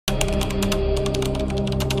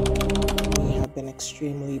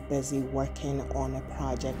extremely busy working on a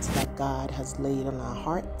project that God has laid on our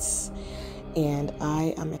hearts. And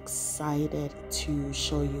I am excited to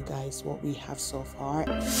show you guys what we have so far.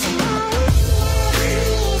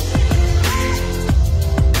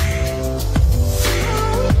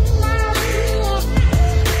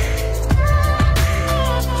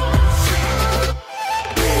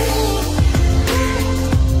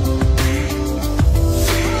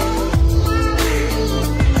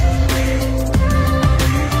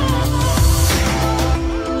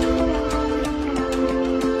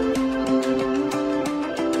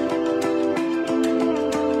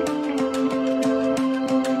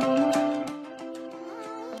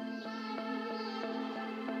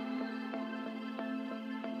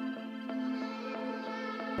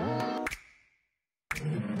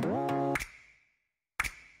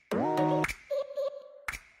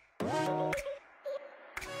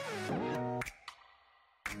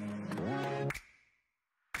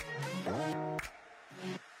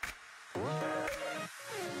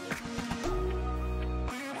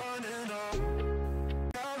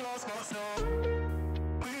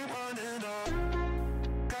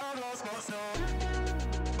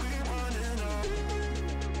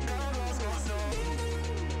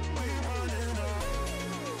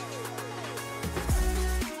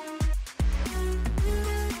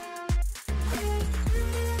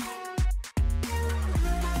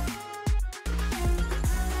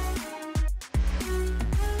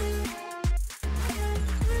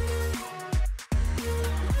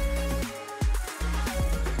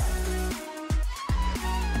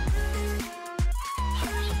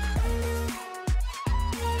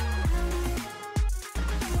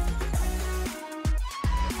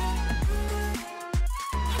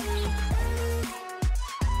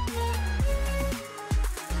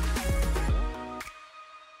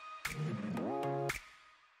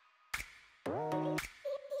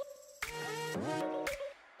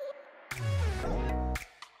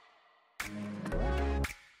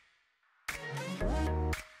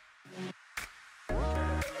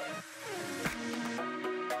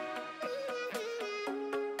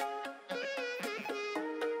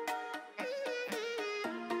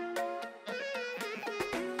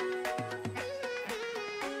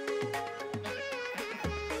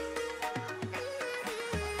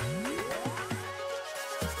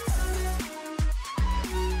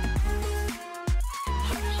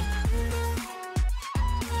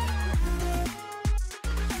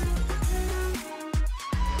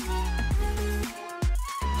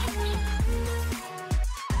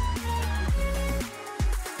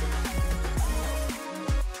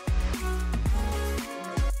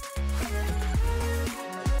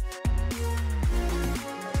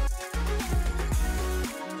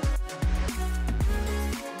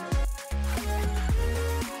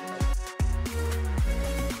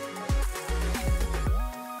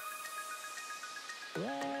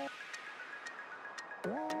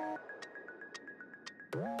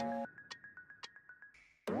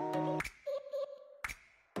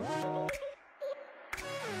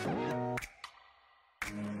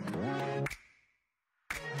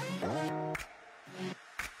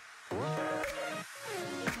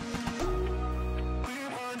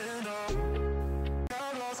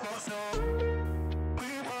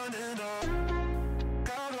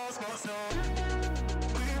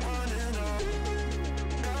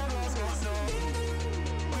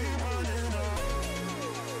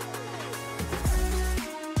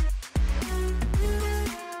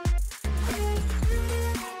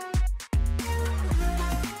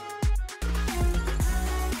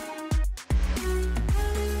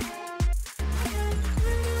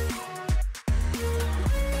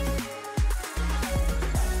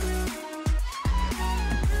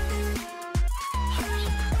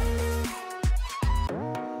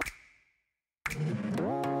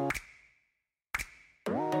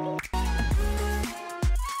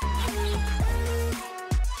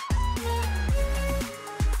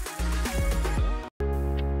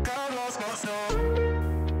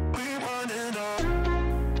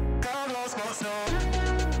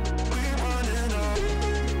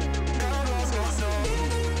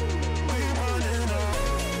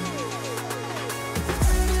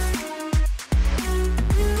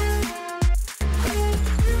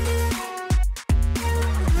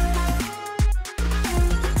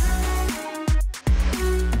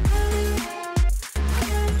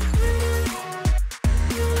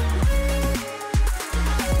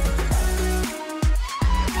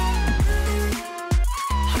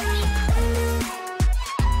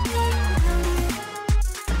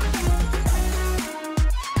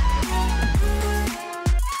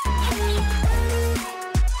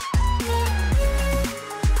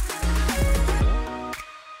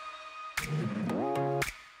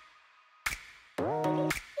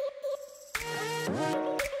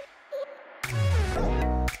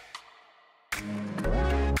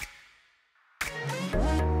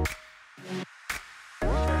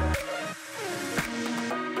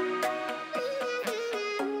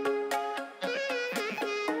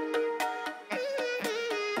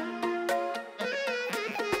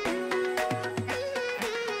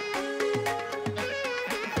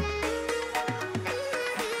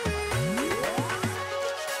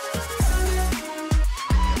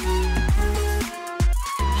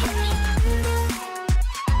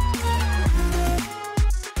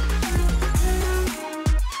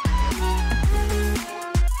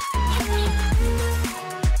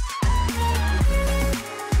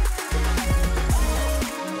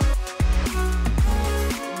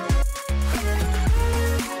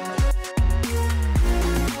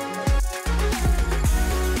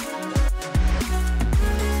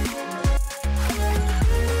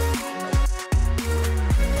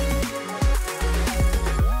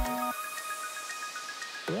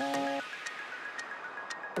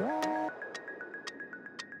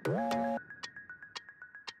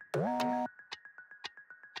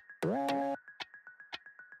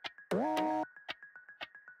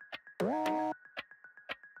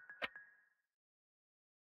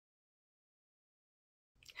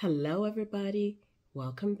 Hello everybody,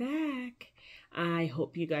 welcome back. I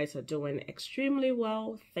hope you guys are doing extremely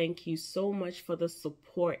well. Thank you so much for the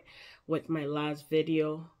support with my last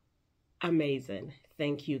video. Amazing.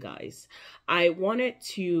 Thank you guys. I wanted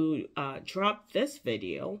to drop this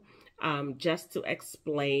video just to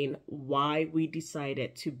explain why we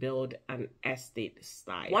decided to build an estate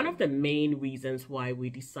style. One of the main reasons why we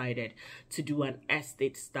decided to do an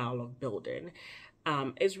estate style of building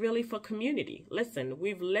is really for community. Listen,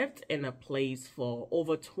 we've lived in a place for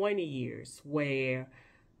over 20 years where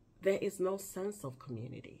there is no sense of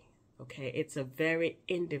community. Okay, it's a very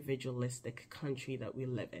individualistic country that we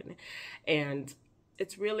live in, and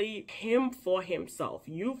it's really him for himself,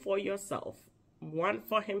 you for yourself, one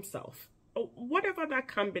for himself, whatever that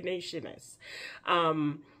combination is.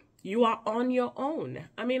 You are on your own.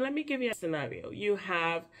 I mean, let me give you a scenario. You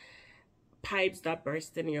have pipes that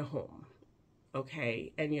burst in your home.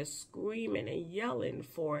 Okay, and you're screaming and yelling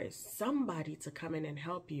for somebody to come in and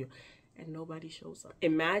help you, and nobody shows up.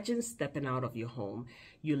 Imagine stepping out of your home.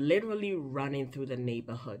 You're literally running through the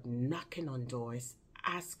neighborhood, knocking on doors,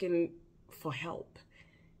 asking for help,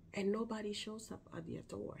 and nobody shows up at your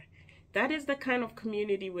door. That is the kind of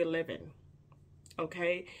community we live in,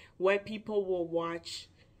 okay, where people will watch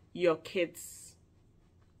your kids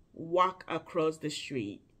walk across the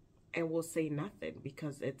street and will say nothing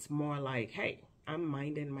because it's more like, hey, I'm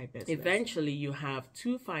minding my business. Eventually, you have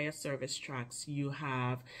 2 fire service trucks. You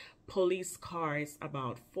have police cars,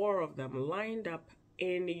 about 4 of them, lined up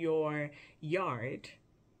in your yard,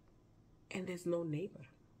 and there's no neighbor.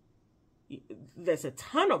 There's a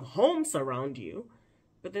ton of homes around you,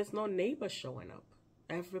 but there's no neighbor showing up.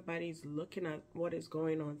 Everybody's looking at what is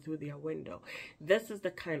going on through their window. This is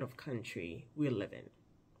the kind of country we live in.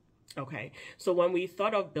 Okay, so when we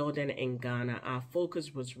thought of building in Ghana, our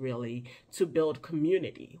focus was really to build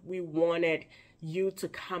community. We wanted you to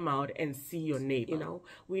come out and see your neighbor. You know,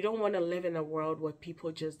 we don't want to live in a world where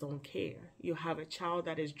people just don't care. You have a child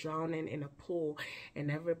that is drowning in a pool and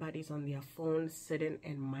everybody's on their phone sitting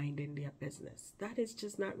and minding their business. That is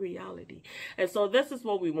just not reality. And so this is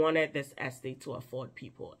what we wanted this estate to afford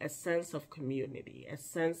people: a sense of community, a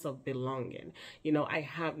sense of belonging. You know, I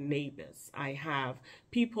have neighbors, I have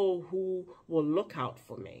people who will look out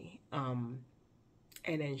for me and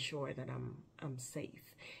ensure that I'm safe.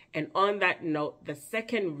 And on that note, the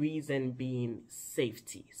second reason being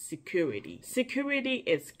safety, security. Security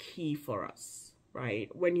is key for us,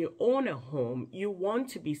 right? When you own a home, you want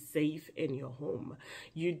to be safe in your home.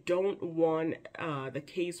 You don't want the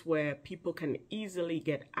case where people can easily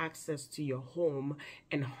get access to your home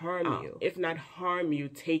and harm you. If not harm you,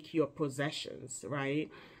 take your possessions,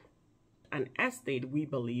 right? An estate, we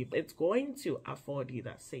believe, it's going to afford you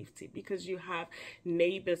that safety because you have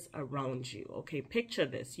neighbors around you. Okay, picture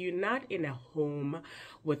this. You're not in a home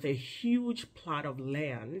with a huge plot of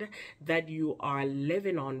land that you are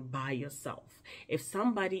living on by yourself. If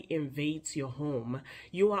somebody invades your home,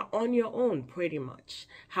 you are on your own pretty much.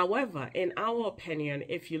 However, in our opinion,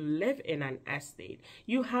 if you live in an estate,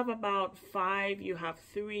 you have about 5, you have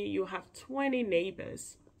 3, you have 20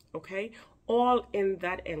 neighbors, okay, all in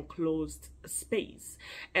that enclosed space.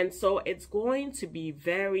 And so it's going to be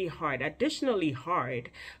very hard, additionally hard,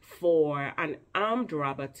 for an armed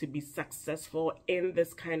robber to be successful in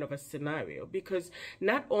this kind of a scenario, because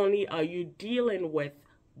not only are you dealing with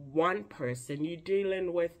one person, you're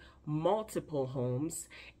dealing with multiple homes,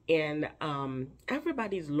 and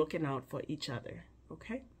everybody's looking out for each other.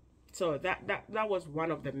 Okay, so that was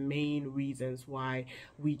one of the main reasons why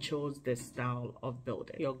we chose this style of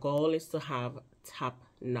building. Your goal is to have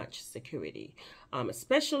top-notch security,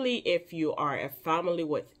 especially if you are a family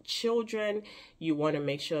with children. You want to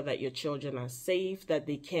make sure that your children are safe, that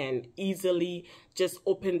they can easily just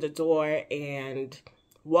open the door and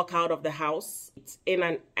walk out of the house. In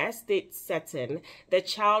an estate setting, the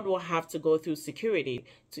child will have to go through security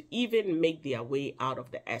to even make their way out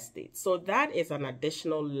of the estate. So that is an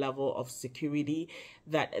additional level of security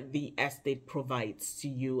that the estate provides to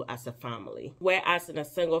you as a family. Whereas in a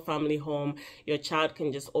single family home, your child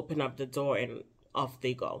can just open up the door and off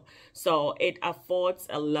they go. So it affords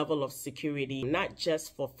a level of security, not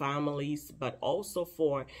just for families, but also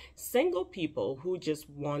for single people who just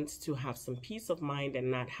want to have some peace of mind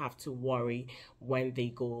and not have to worry when they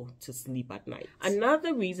go to sleep at night.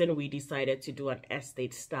 Another reason we decided to do an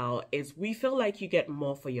estate style is we feel like you get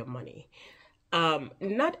more for your money.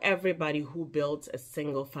 Not everybody who builds a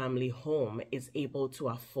single family home is able to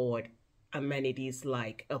afford amenities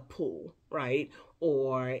like a pool, right?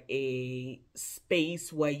 Or a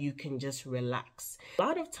space where you can just relax. A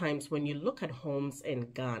lot of times when you look at homes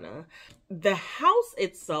in Ghana, the house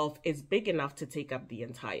itself is big enough to take up the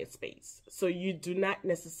entire space. So you do not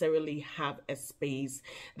necessarily have a space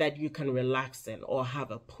that you can relax in or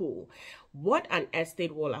have a pool. What an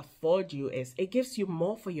estate will afford you is it gives you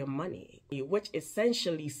more for your money, which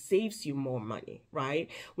essentially saves you more money, right?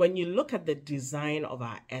 When you look at the design of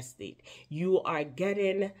our estate, you are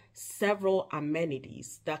getting several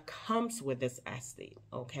amenities that comes with this estate,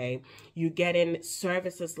 okay? You get in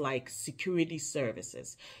services like security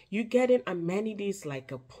services. You get in amenities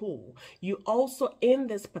like a pool. You also, in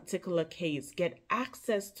this particular case, get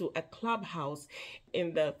access to a clubhouse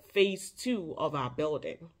in the phase 2 of our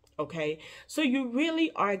building. Okay, so you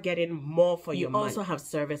really are getting more for your money. You also have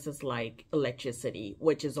services like electricity,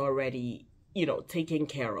 which is already, you know, taken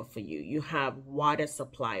care of for you. You have water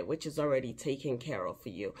supply, which is already taken care of for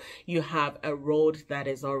you. You have a road that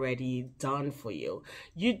is already done for you.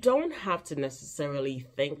 You don't have to necessarily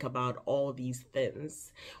think about all these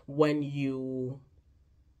things when you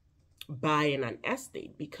buy in an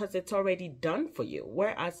estate because it's already done for you.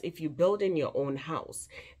 Whereas if you build in your own house,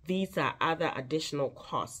 these are other additional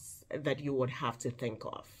costs that you would have to think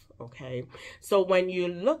of. Okay, so when you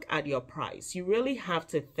look at your price, you really have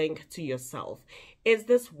to think to yourself, is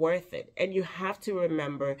this worth it? And you have to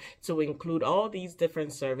remember to include all these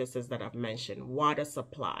different services that I've mentioned: water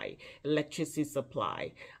supply, electricity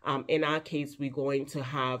supply. In our case, we're going to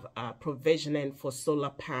have provisioning for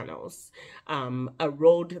solar panels, a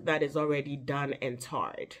road that is already done and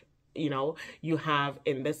tarred. You know, you have,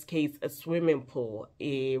 in this case, a swimming pool,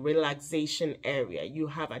 a relaxation area. You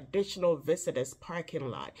have additional visitors parking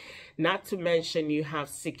lot. Not to mention you have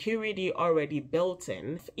security already built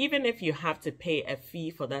in. Even if you have to pay a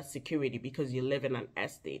fee for that security because you live in an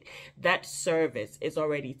estate, that service is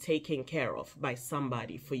already taken care of by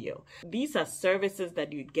somebody for you. These are services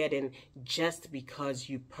that you get in just because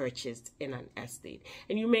you purchased in an estate.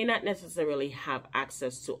 And you may not necessarily have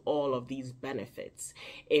access to all of these benefits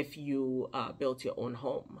if you built your own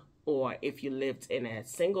home, or if you lived in a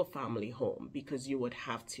single family home, because you would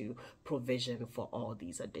have to provision for all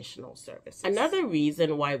these additional services. Another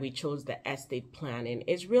reason why we chose the estate planning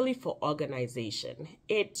is really for organization.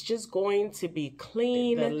 It's just going to be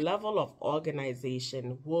clean. The level of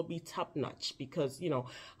organization will be top notch because, you know,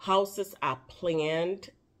 houses are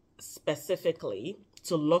planned specifically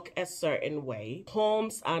to look a certain way.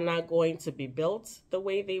 Homes are not going to be built the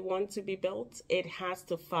way they want to be built. It has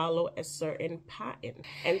to follow a certain pattern.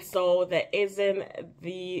 And so there isn't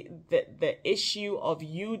the issue of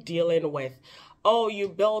you dealing with, oh, you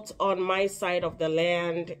built on my side of the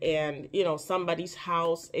land and, you know, somebody's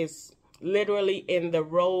house is literally in the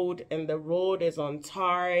road and the road is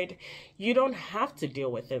untarred. You don't have to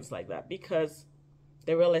deal with things like that because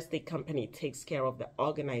the real estate company takes care of the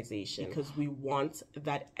organization, because we want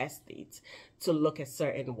that estate to look a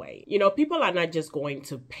certain way. You know, people are not just going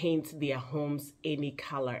to paint their homes any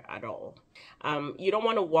color at all. You don't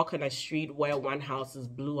want to walk on a street where one house is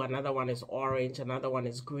blue, another one is orange, another one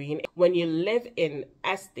is green. When you live in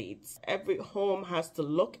estates, every home has to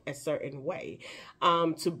look a certain way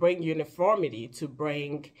to bring uniformity, to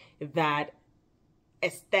bring that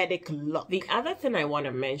aesthetic look. The other thing I want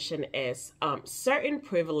to mention is certain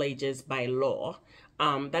privileges by law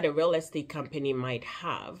that a real estate company might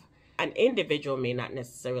have. An individual may not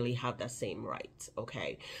necessarily have the same right,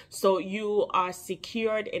 okay? So you are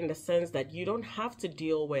secured in the sense that you don't have to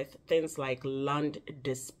deal with things like land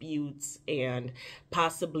disputes and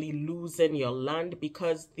possibly losing your land,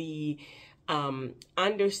 because the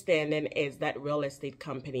understanding is that real estate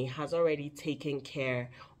company has already taken care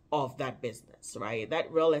of that business, right?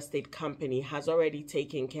 That real estate company has already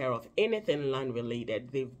taken care of anything land related.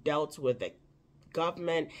 They've dealt with the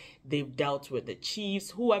government, they've dealt with the chiefs,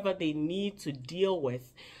 whoever they need to deal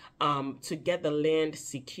with to get the land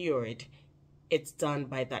secured. It's done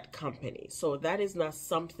by that company. So that is not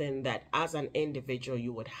something that as an individual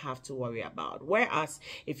you would have to worry about. Whereas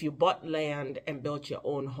if you bought land and built your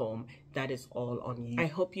own home, that is all on you. I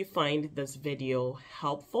hope you find this video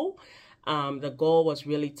helpful. The goal was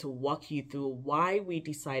really to walk you through why we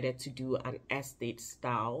decided to do an estate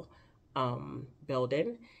style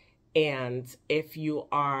building. And if you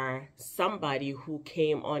are somebody who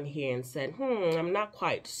came on here and said, I'm not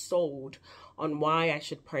quite sold on why I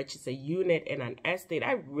should purchase a unit in an estate,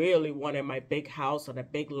 I really wanted my big house on a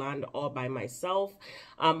big land all by myself.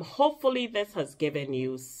 Hopefully this has given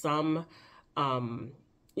you some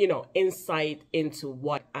you know, insight into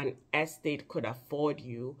what an estate could afford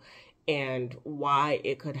you and why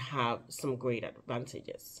it could have some great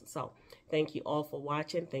advantages. So Thank you all for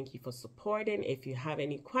watching. Thank you for supporting. If you have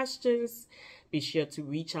any questions, be sure to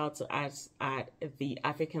reach out to us at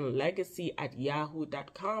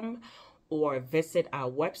theafricanlegacy@yahoo.com or visit our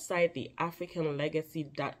website,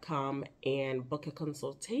 theafricanlegacy.com, and book a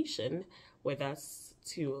consultation with us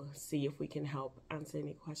to see if we can help answer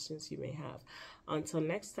any questions you may have. Until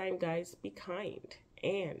next time, guys, be kind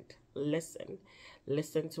and listen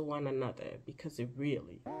to one another, because it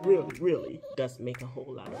really, really, really does make a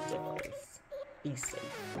whole lot of difference. Be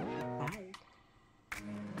safe. Bye.